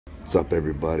What's up,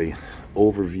 everybody?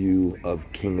 Overview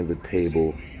of King of the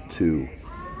Table 2.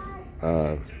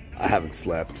 I haven't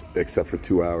slept except for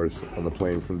 2 hours on the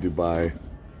plane from Dubai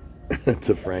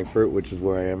to Frankfurt, which is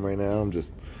where I am right now. I'm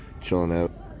just chilling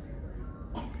out.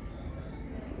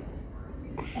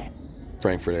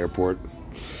 Frankfurt Airport.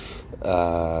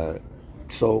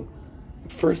 So,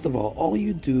 first of all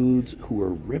you dudes who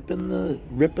are ripping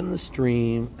the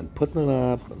stream and putting it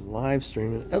up and live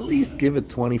streaming, at least give it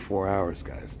 24 hours,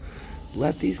 guys.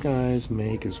 Let these guys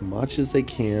make as much as they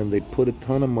can. They put a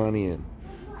ton of money in.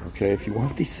 Okay, if you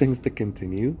want these things to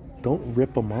continue, don't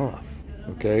rip them off.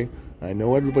 Okay, I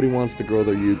know everybody wants to grow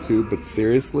their YouTube, but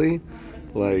seriously,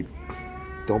 like,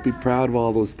 don't be proud of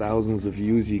all those thousands of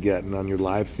views you're getting on your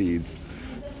live feeds,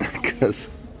 because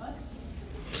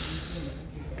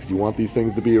you want these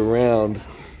things to be around.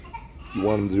 You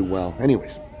want them to do well.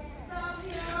 Anyways,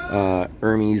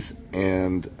 Hermes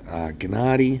and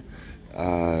Gennady.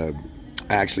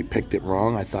 I actually picked it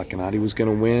wrong. I thought Gennady was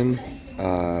going to win.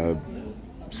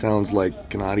 Sounds like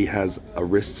Gennady has a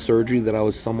wrist surgery that I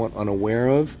was somewhat unaware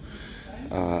of.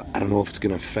 I don't know if it's going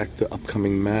to affect the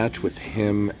upcoming match with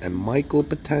him and Michael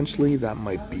potentially. That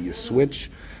might be a switch.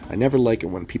 I never like it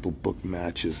when people book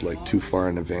matches like too far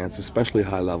in advance, especially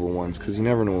high-level ones, because you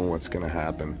never know what's going to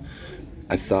happen.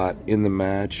 I thought in the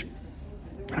match,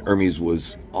 Hermes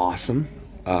was awesome.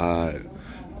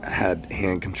 Had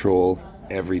hand control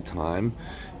every time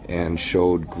and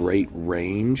showed great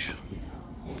range,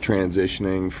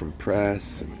 transitioning from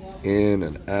press and in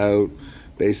and out.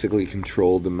 Basically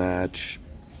controlled the match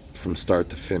from start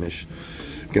to finish.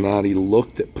 Gennady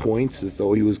looked at points as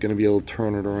though he was going to be able to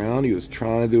turn it around. He was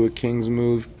trying to do a king's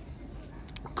move.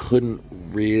 Couldn't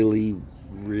really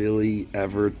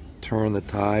ever turn the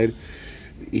tide.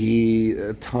 He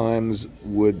at times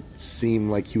would seem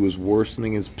like he was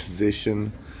worsening his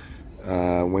position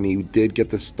when he did get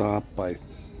the stop by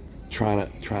trying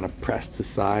to press the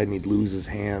side, and he'd lose his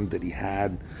hand that he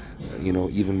had,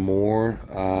 even more,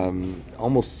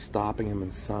 almost stopping him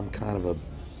in some kind of a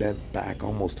bent back,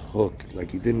 almost hook. Like,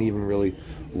 he didn't even really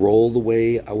roll the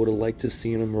way I would have liked to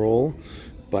see him roll,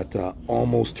 but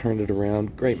almost turned it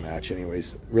around. Great match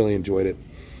anyways, really enjoyed it.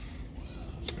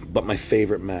 But my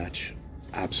favorite match,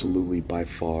 absolutely by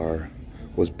far,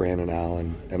 was Brandon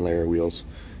Allen and Larry Wheels.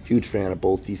 Huge fan of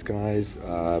both these guys,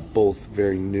 both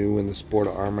very new in the sport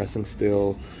of arm wrestling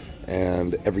still,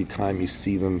 and every time you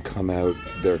see them come out,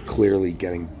 they're clearly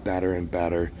getting better and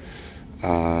better.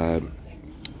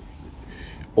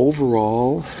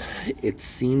 Overall, it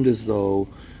seemed as though,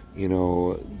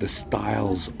 the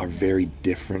styles are very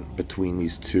different between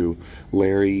these two.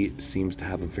 Larry seems to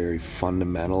have a very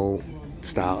fundamental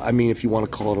style. I mean, if you want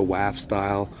to call it a WAF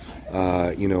style,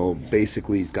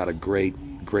 basically he's got a great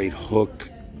hook,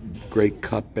 great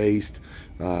cut based,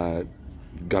 got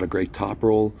a great top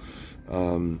roll.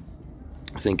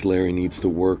 I think Larry needs to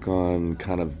work on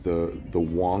kind of the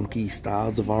wonky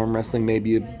styles of arm wrestling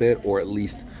maybe a bit, or at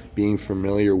least being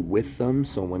familiar with them,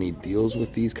 so when he deals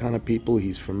with these kind of people,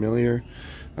 he's familiar,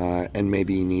 and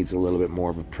maybe he needs a little bit more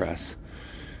of a press.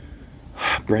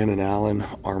 Brandon Allen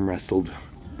arm wrestled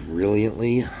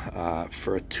brilliantly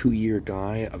for a 2-year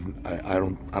guy. I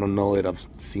don't know that I've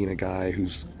seen a guy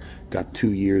who's got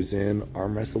 2 years in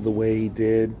arm wrestle the way he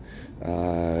did.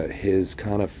 His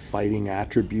kind of fighting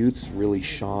attributes really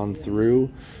shone through.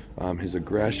 His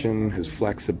aggression, his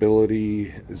flexibility,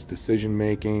 his decision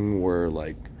making were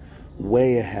like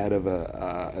way ahead of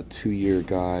a 2-year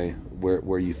guy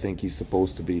where you think he's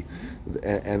supposed to be,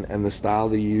 and the style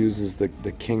that he uses, the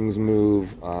king's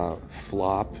move,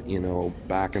 flop,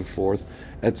 back and forth.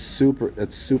 It's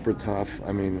super tough.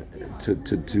 I mean, to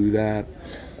do that,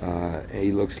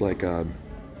 he looks like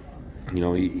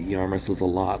he arm wrestles a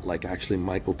lot like actually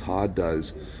Michael Todd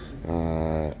does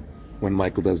when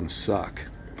Michael doesn't suck.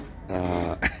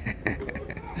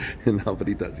 No, but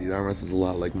he does. He arm wrestles a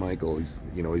lot like Michael. He's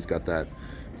got that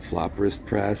flop wrist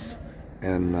press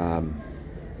and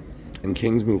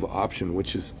king's move option,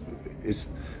 which is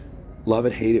love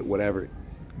it, hate it, whatever.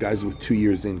 Guys with 2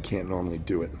 years in can't normally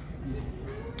do it.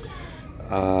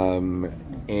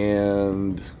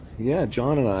 And yeah,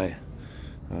 John and I,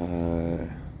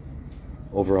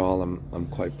 overall, I'm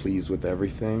quite pleased with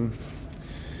everything.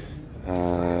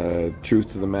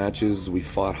 Truth to the matches, we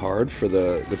fought hard for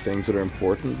the things that are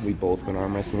important. We've both been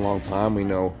arm wrestling a long time. We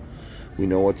know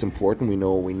what's important. We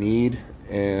know what we need.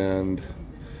 And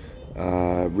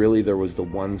really, there was the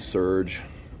one surge,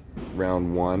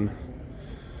 round one.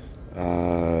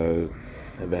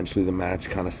 Eventually, the match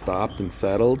kind of stopped and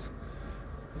settled.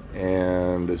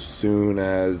 And as soon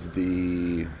as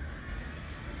the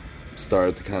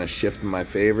started to kind of shift in my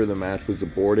favor, the match was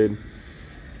aborted.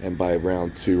 and by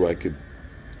round 2 I could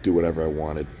do whatever I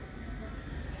wanted.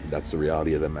 That's the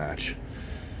reality of the match.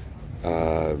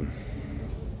 A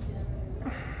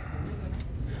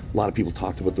lot of people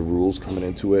talked about the rules coming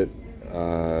into it.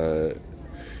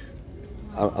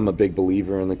 I'm a big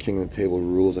believer in the king of the table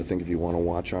rules. I think if you want to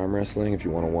watch arm wrestling, if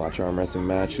you want to watch arm wrestling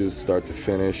matches start to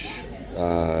finish,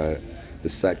 the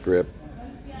set grip,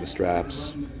 the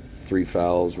straps, 3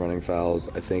 fouls, running fouls,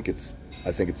 I think it's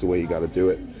the way you got to do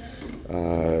it.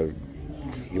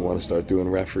 You want to start doing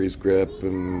referee's grip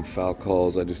and foul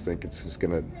calls, I just think it's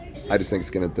gonna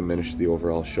diminish the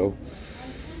overall show.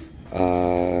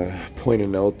 Point of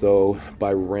note though,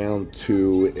 by round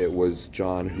 2 it was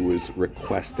John who was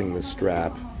requesting the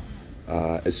strap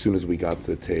as soon as we got to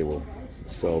the table.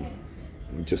 So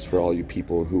just for all you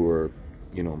people who are,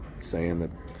 you know, saying that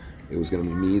it was going to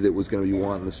be me that was going to be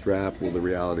wanting the strap, well, the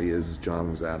reality is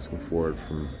John was asking for it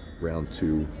from round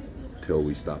 2 till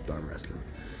we stopped arm wrestling.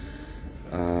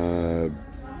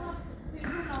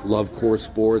 Love Core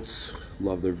Sports,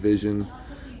 love their vision.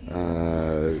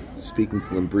 Speaking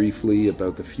to them briefly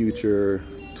about the future,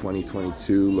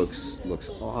 2022 looks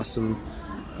awesome.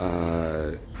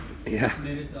 Yeah,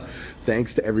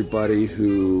 thanks to everybody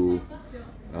who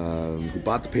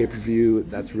bought the pay-per-view.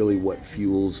 That's really what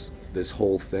fuels this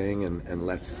whole thing and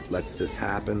lets this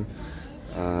happen.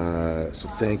 So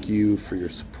thank you for your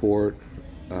support.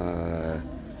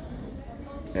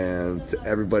 And to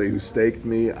everybody who staked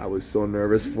me, I was so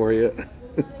nervous for you.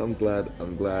 I'm glad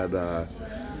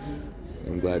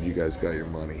you guys got your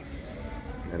money.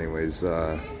 Anyways,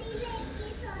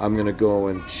 I'm gonna go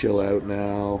and chill out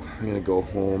now. I'm gonna go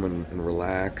home and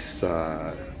relax.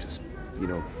 Just, you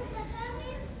know,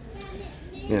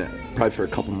 probably for a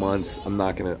couple months. I'm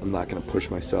not gonna push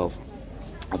myself.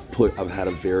 I've had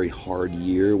a very hard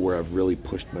year where I've really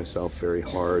pushed myself very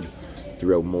hard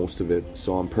throughout most of it.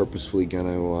 So I'm purposefully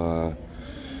gonna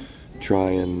try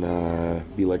and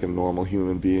be like a normal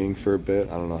human being for a bit.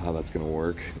 I don't know how that's gonna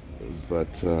work, but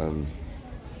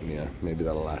yeah, maybe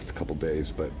that'll last a couple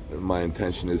days, but my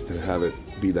intention is to have it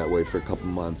be that way for a couple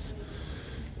months.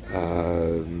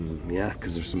 Yeah,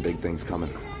 because there's some big things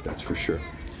coming, that's for sure.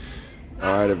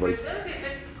 All right, everybody,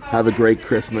 have a great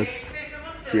Christmas.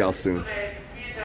 See y'all soon.